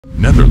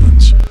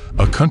Netherlands,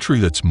 a country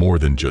that's more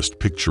than just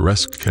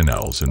picturesque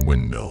canals and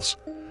windmills.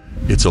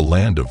 It's a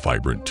land of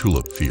vibrant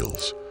tulip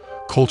fields,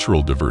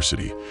 cultural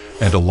diversity,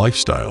 and a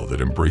lifestyle that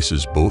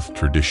embraces both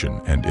tradition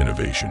and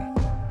innovation.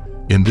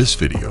 In this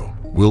video,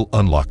 we'll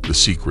unlock the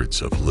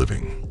secrets of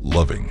living,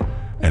 loving,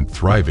 and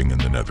thriving in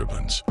the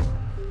Netherlands.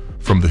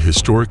 From the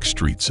historic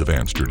streets of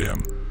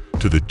Amsterdam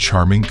to the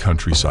charming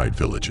countryside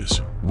villages,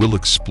 we'll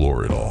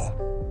explore it all.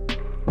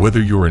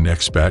 Whether you're an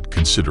expat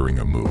considering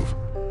a move,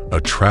 a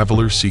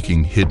traveler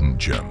seeking hidden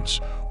gems,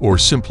 or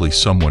simply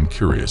someone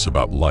curious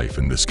about life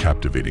in this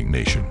captivating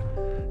nation,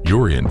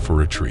 you're in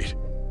for a treat.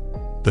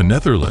 The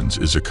Netherlands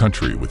is a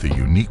country with a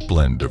unique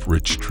blend of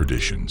rich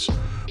traditions,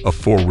 a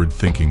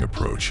forward-thinking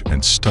approach,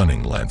 and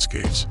stunning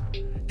landscapes.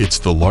 It's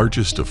the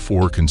largest of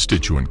 4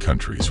 constituent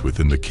countries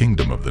within the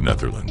Kingdom of the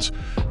Netherlands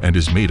and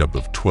is made up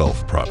of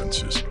 12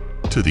 provinces.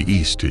 To the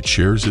east, it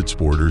shares its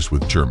borders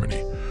with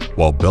Germany,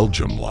 while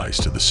Belgium lies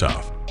to the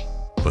south.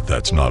 But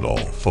that's not all,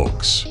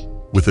 folks.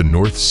 With a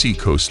North Sea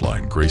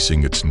coastline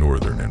gracing its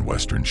northern and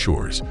western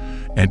shores,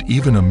 and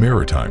even a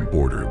maritime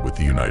border with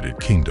the United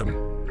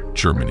Kingdom,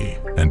 Germany,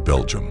 and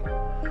Belgium,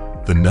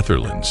 the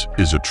Netherlands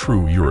is a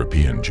true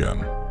European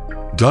gem.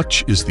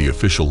 Dutch is the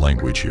official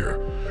language here,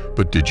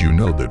 but did you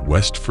know that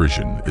West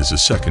Frisian is a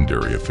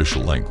secondary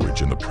official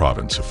language in the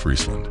province of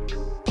Friesland?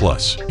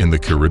 Plus, in the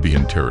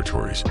Caribbean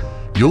territories,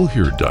 you'll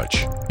hear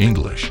Dutch,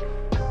 English,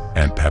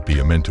 and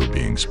Papiamento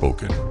being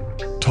spoken.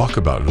 Talk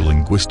about a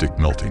linguistic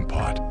melting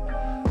pot.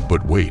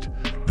 But wait,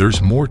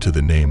 there's more to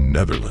the name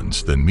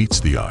Netherlands than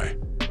meets the eye.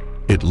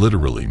 It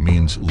literally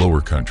means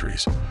lower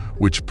countries,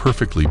 which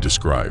perfectly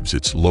describes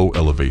its low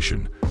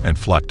elevation and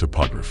flat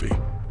topography.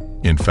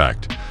 In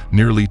fact,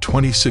 nearly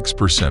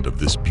 26% of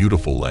this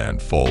beautiful land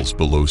falls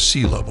below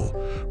sea level,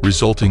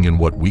 resulting in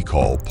what we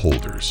call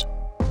polders.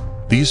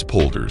 These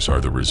polders are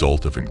the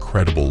result of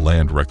incredible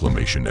land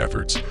reclamation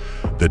efforts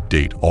that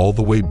date all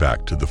the way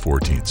back to the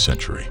 14th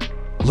century.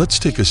 Let's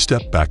take a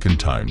step back in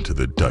time to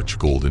the Dutch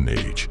Golden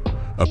Age,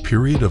 a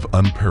period of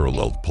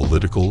unparalleled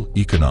political,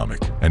 economic,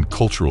 and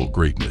cultural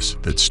greatness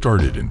that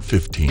started in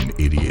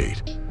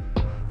 1588.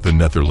 The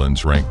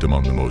Netherlands ranked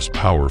among the most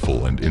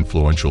powerful and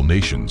influential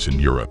nations in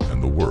Europe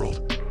and the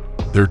world.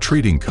 Their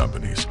trading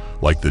companies,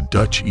 like the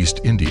Dutch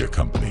East India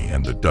Company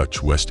and the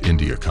Dutch West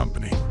India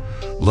Company,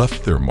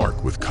 left their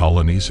mark with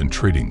colonies and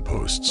trading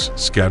posts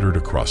scattered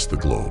across the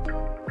globe.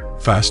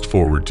 Fast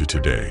forward to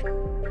today,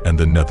 and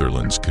the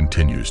Netherlands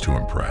continues to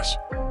impress.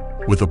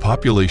 With a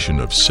population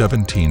of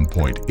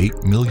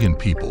 17.8 million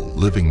people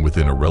living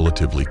within a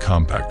relatively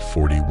compact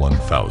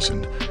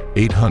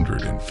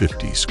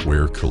 41,850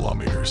 square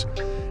kilometers,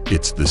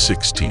 it's the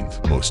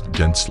 16th most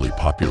densely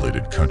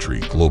populated country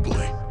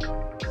globally.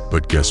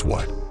 But guess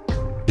what?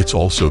 It's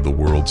also the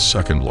world's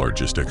second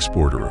largest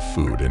exporter of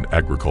food and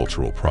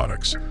agricultural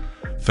products,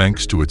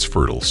 thanks to its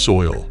fertile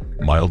soil,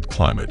 mild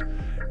climate,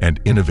 and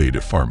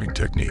innovative farming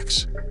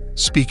techniques.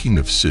 Speaking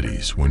of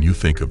cities, when you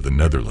think of the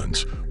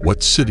Netherlands,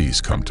 what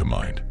cities come to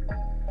mind?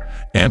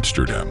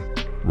 Amsterdam,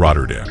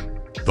 Rotterdam,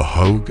 The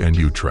Hague, and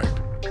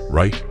Utrecht,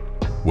 right?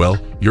 Well,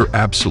 you're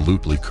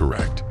absolutely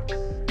correct.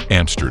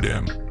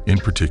 Amsterdam, in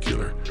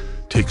particular,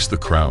 takes the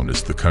crown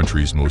as the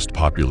country's most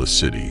populous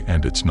city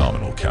and its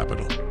nominal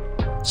capital.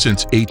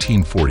 Since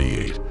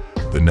 1848,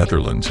 the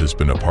Netherlands has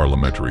been a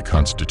parliamentary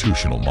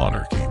constitutional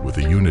monarchy with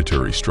a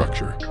unitary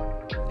structure.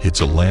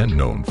 It's a land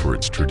known for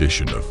its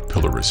tradition of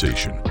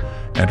pillarization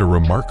and a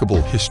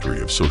remarkable history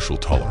of social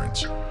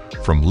tolerance,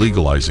 from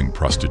legalizing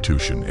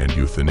prostitution and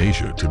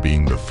euthanasia to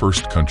being the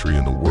first country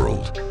in the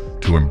world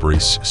to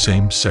embrace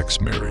same-sex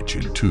marriage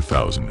in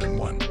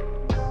 2001.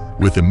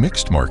 With a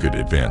mixed-market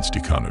advanced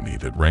economy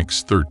that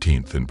ranks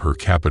 13th in per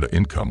capita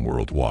income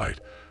worldwide,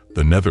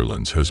 the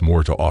Netherlands has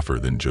more to offer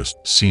than just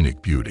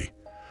scenic beauty.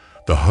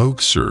 The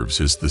Hague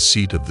serves as the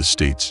seat of the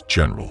state's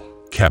general,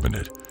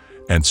 cabinet,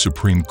 and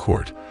Supreme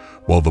Court,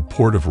 while the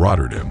Port of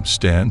Rotterdam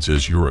stands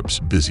as Europe's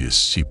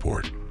busiest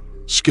seaport.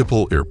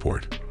 Schiphol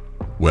Airport.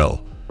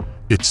 Well,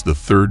 it's the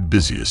 3rd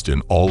busiest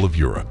in all of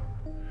Europe.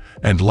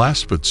 And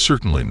last but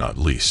certainly not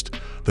least,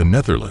 the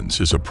Netherlands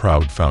is a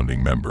proud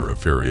founding member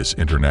of various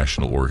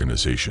international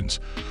organizations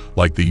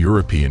like the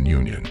European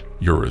Union,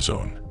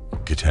 Eurozone,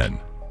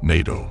 G10,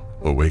 NATO,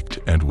 OACT,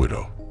 and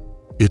WIDO.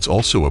 It's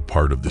also a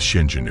part of the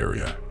Schengen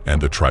area and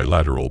the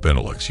Trilateral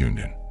Benelux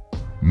Union.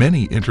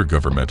 Many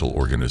intergovernmental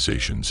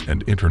organizations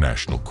and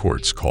international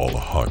courts call The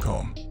Hague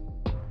home.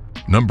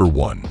 Number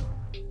 1.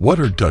 What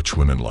are Dutch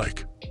women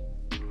like?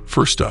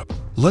 First up,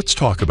 let's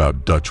talk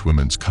about Dutch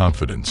women's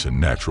confidence and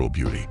natural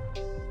beauty.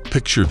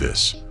 Picture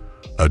this.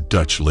 A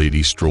Dutch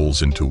lady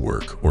strolls into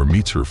work or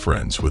meets her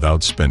friends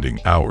without spending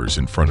hours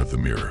in front of the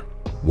mirror.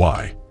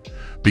 Why?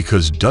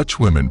 Because Dutch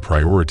women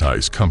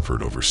prioritize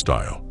comfort over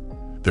style.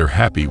 They're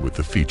happy with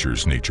the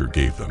features nature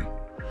gave them.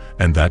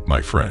 And that,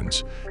 my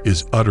friends,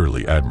 is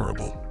utterly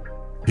admirable.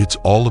 It's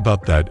all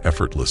about that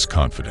effortless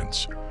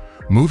confidence.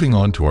 Moving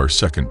on to our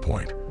second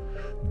point,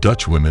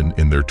 Dutch women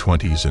in their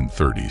 20s and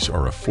 30s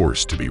are a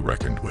force to be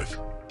reckoned with.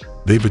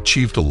 They've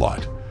achieved a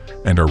lot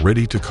and are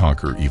ready to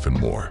conquer even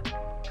more.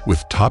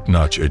 With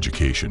top-notch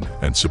education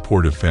and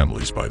supportive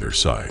families by their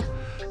side,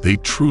 they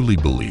truly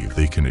believe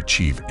they can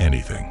achieve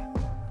anything.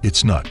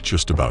 It's not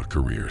just about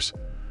careers.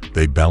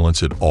 They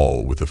balance it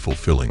all with a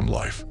fulfilling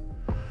life.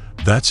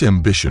 That's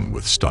ambition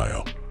with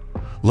style.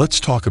 Let's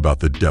talk about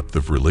the depth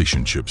of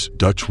relationships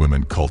Dutch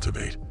women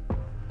cultivate.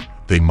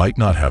 They might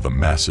not have a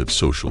massive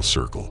social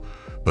circle,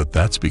 but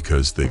that's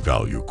because they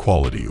value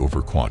quality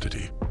over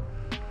quantity.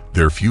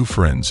 Their few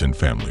friends and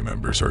family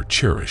members are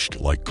cherished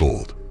like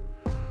gold.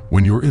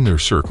 When you're in their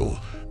circle,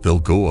 they'll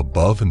go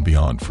above and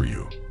beyond for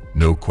you,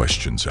 no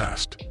questions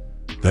asked.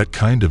 That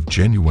kind of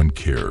genuine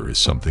care is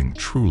something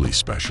truly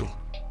special.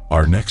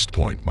 Our next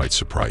point might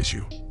surprise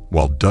you.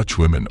 While Dutch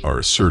women are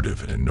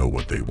assertive and know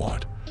what they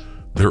want,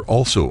 they're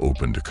also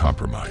open to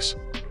compromise.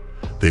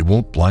 They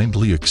won't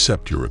blindly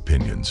accept your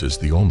opinions as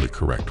the only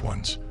correct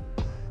ones.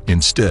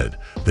 Instead,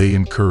 they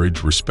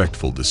encourage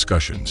respectful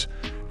discussions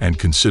and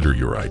consider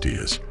your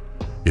ideas.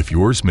 If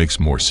yours makes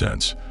more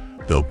sense,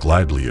 they'll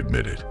gladly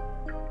admit it.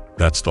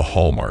 That's the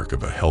hallmark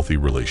of a healthy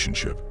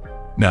relationship.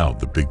 Now,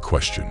 the big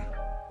question.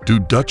 Do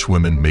Dutch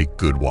women make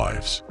good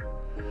wives?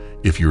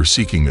 If you're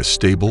seeking a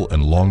stable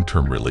and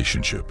long-term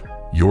relationship,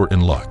 you're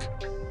in luck.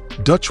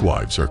 Dutch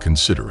wives are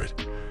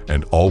considerate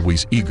and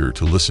always eager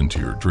to listen to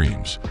your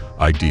dreams,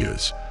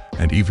 ideas,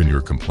 and even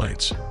your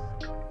complaints.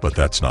 But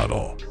that's not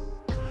all.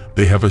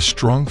 They have a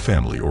strong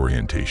family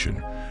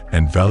orientation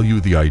and value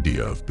the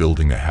idea of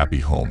building a happy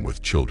home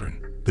with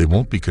children. They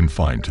won't be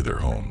confined to their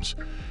homes.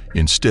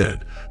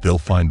 Instead, they'll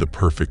find the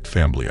perfect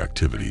family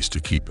activities to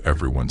keep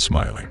everyone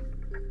smiling.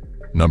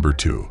 Number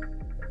 2.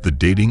 The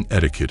dating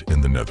etiquette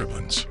in the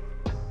Netherlands.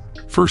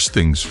 First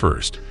things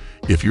first,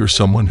 if you're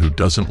someone who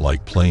doesn't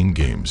like playing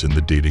games in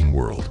the dating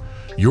world,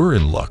 you're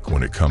in luck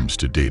when it comes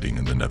to dating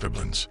in the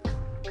Netherlands.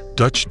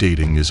 Dutch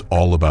dating is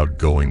all about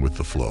going with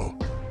the flow.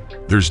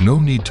 There's no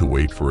need to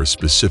wait for a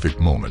specific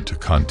moment to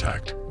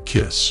contact,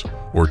 kiss,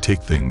 or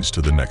take things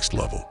to the next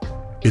level.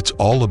 It's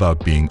all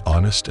about being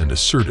honest and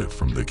assertive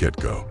from the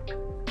get-go.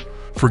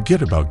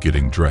 Forget about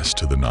getting dressed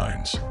to the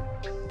nines.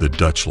 The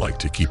Dutch like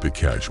to keep it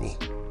casual.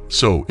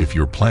 So if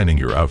you're planning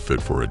your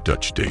outfit for a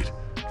Dutch date,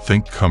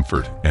 think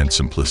comfort and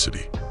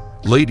simplicity.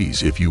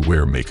 Ladies, if you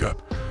wear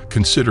makeup,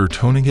 consider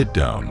toning it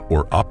down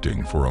or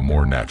opting for a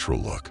more natural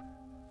look.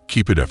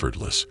 Keep it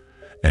effortless,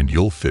 and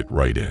you'll fit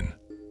right in.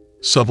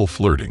 Subtle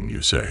flirting,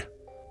 you say?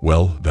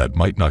 Well, that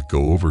might not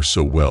go over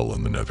so well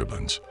in the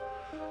Netherlands.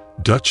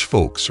 Dutch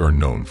folks are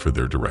known for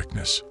their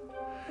directness.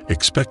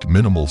 Expect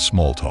minimal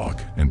small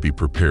talk and be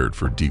prepared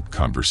for deep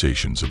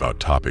conversations about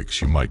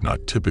topics you might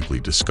not typically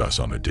discuss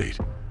on a date.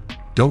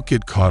 Don't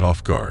get caught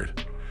off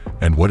guard.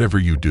 And whatever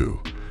you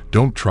do,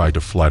 don't try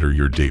to flatter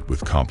your date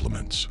with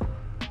compliments.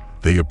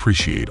 They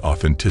appreciate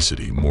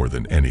authenticity more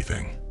than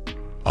anything.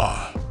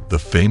 Ah, the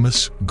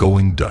famous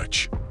going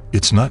Dutch.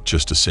 It's not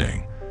just a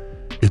saying.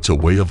 It's a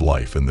way of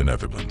life in the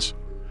Netherlands.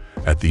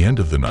 At the end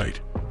of the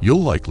night,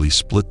 you'll likely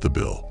split the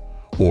bill.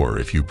 Or,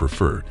 if you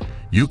prefer,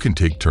 you can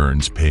take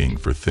turns paying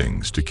for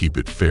things to keep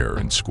it fair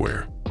and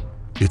square.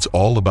 It's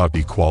all about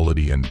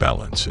equality and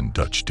balance in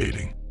Dutch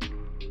dating.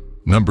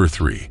 Number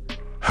 3.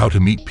 How to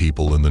meet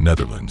people in the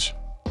Netherlands.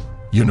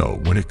 You know,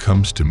 when it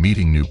comes to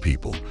meeting new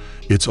people,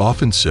 it's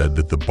often said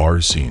that the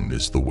bar scene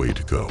is the way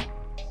to go.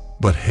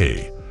 But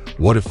hey,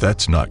 what if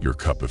that's not your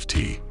cup of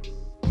tea?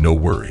 No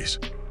worries.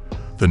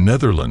 The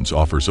Netherlands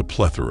offers a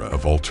plethora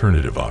of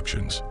alternative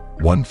options.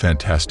 One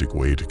fantastic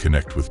way to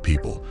connect with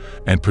people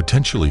and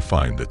potentially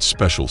find that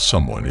special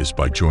someone is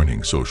by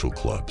joining social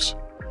clubs.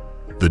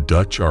 The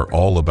Dutch are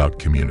all about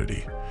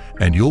community,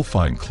 and you'll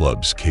find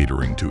clubs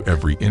catering to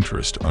every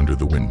interest under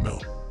the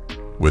windmill.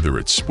 Whether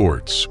it's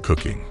sports,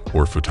 cooking,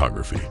 or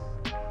photography,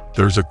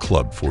 there's a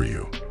club for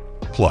you.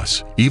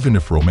 Plus, even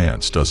if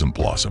romance doesn't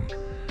blossom,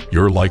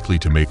 you're likely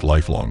to make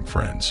lifelong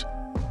friends.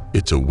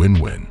 It's a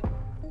win-win.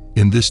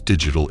 In this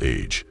digital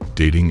age,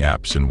 dating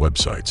apps and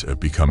websites have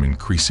become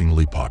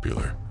increasingly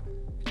popular.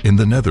 In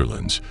the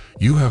Netherlands,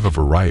 you have a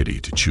variety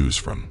to choose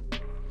from.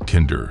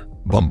 Tinder,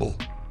 Bumble,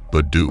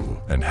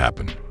 Badoo, and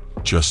Happen,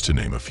 just to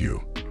name a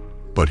few.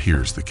 But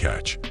here's the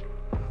catch.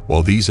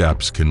 While these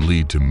apps can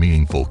lead to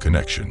meaningful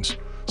connections,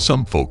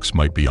 some folks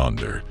might be on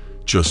there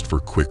just for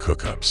quick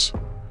hookups.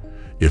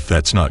 If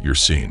that's not your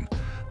scene,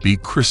 be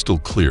crystal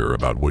clear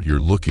about what you're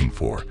looking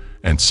for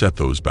and set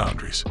those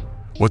boundaries.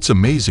 What's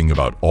amazing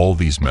about all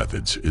these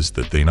methods is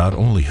that they not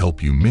only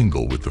help you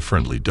mingle with the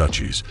friendly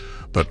Dutchies,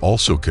 but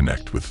also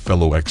connect with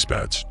fellow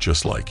expats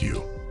just like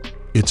you.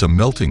 It's a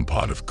melting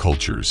pot of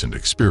cultures and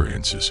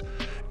experiences,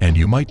 and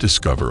you might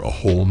discover a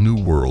whole new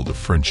world of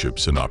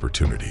friendships and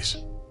opportunities.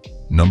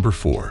 Number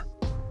 4.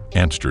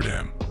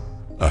 Amsterdam,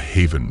 a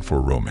haven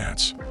for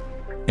romance.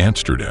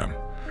 Amsterdam,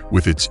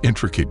 with its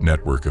intricate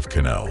network of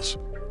canals,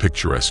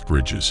 picturesque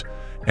bridges,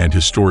 and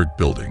historic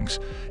buildings,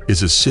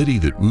 is a city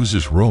that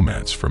oozes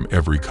romance from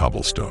every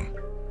cobblestone.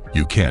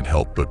 You can't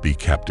help but be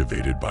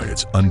captivated by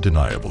its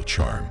undeniable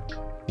charm.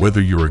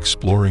 Whether you're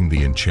exploring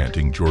the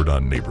enchanting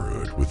Jordan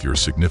neighborhood with your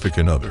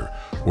significant other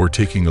or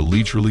taking a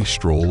leisurely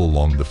stroll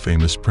along the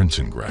famous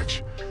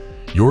Prinsengracht,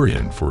 you're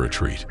in for a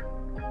treat.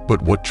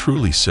 But what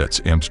truly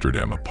sets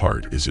Amsterdam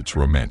apart is its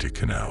romantic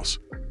canals.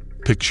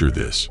 Picture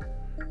this: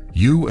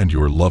 you and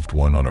your loved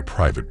one on a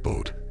private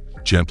boat,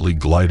 gently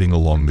gliding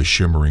along the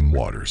shimmering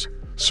waters,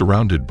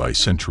 surrounded by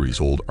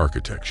centuries-old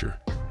architecture.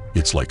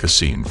 It's like a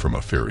scene from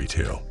a fairy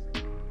tale.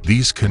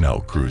 These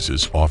canal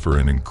cruises offer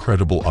an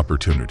incredible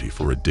opportunity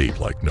for a date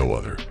like no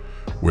other,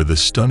 where the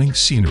stunning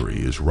scenery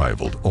is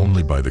rivaled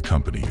only by the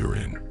company you're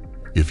in.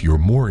 If you're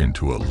more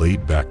into a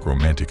laid-back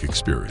romantic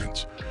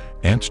experience,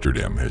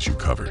 Amsterdam has you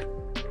covered.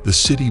 The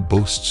city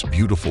boasts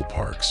beautiful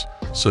parks,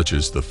 such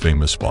as the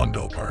famous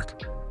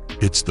Vondelpark.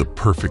 It's the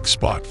perfect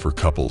spot for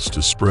couples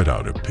to spread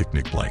out a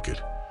picnic blanket,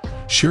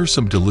 share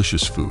some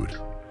delicious food,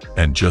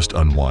 and just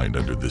unwind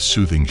under the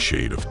soothing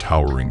shade of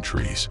towering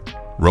trees.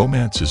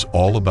 Romance is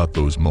all about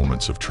those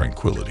moments of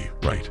tranquility,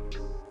 right?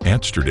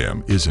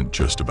 Amsterdam isn't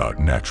just about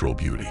natural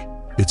beauty.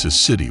 It's a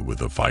city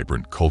with a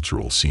vibrant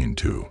cultural scene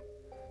too.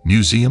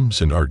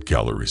 Museums and art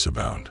galleries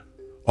abound,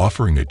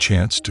 offering a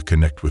chance to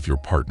connect with your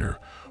partner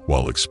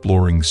while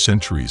exploring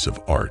centuries of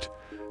art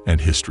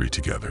and history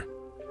together.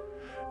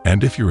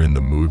 And if you're in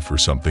the mood for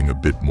something a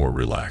bit more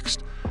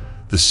relaxed,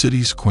 the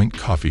city's quaint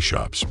coffee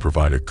shops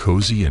provide a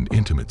cozy and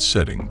intimate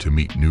setting to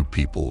meet new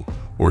people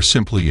or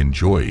simply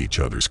enjoy each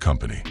other's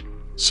company.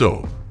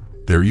 So,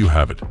 there you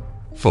have it,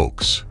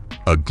 folks,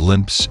 a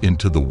glimpse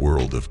into the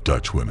world of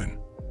Dutch women.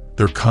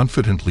 They're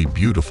confidently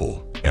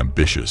beautiful,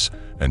 ambitious,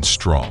 and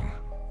strong,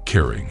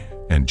 caring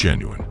and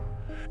genuine,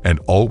 and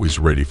always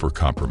ready for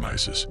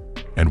compromises.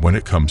 And when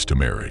it comes to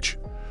marriage,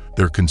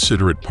 they're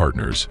considerate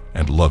partners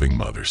and loving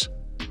mothers.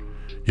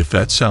 If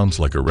that sounds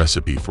like a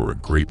recipe for a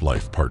great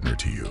life partner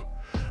to you,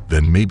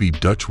 then maybe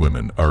Dutch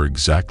women are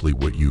exactly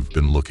what you've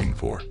been looking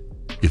for.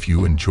 If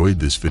you enjoyed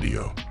this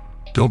video,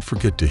 don't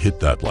forget to hit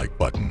that like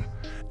button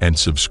and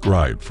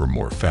subscribe for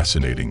more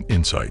fascinating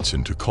insights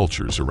into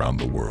cultures around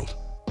the world.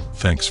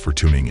 Thanks for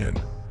tuning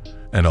in,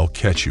 and I'll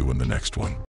catch you in the next one.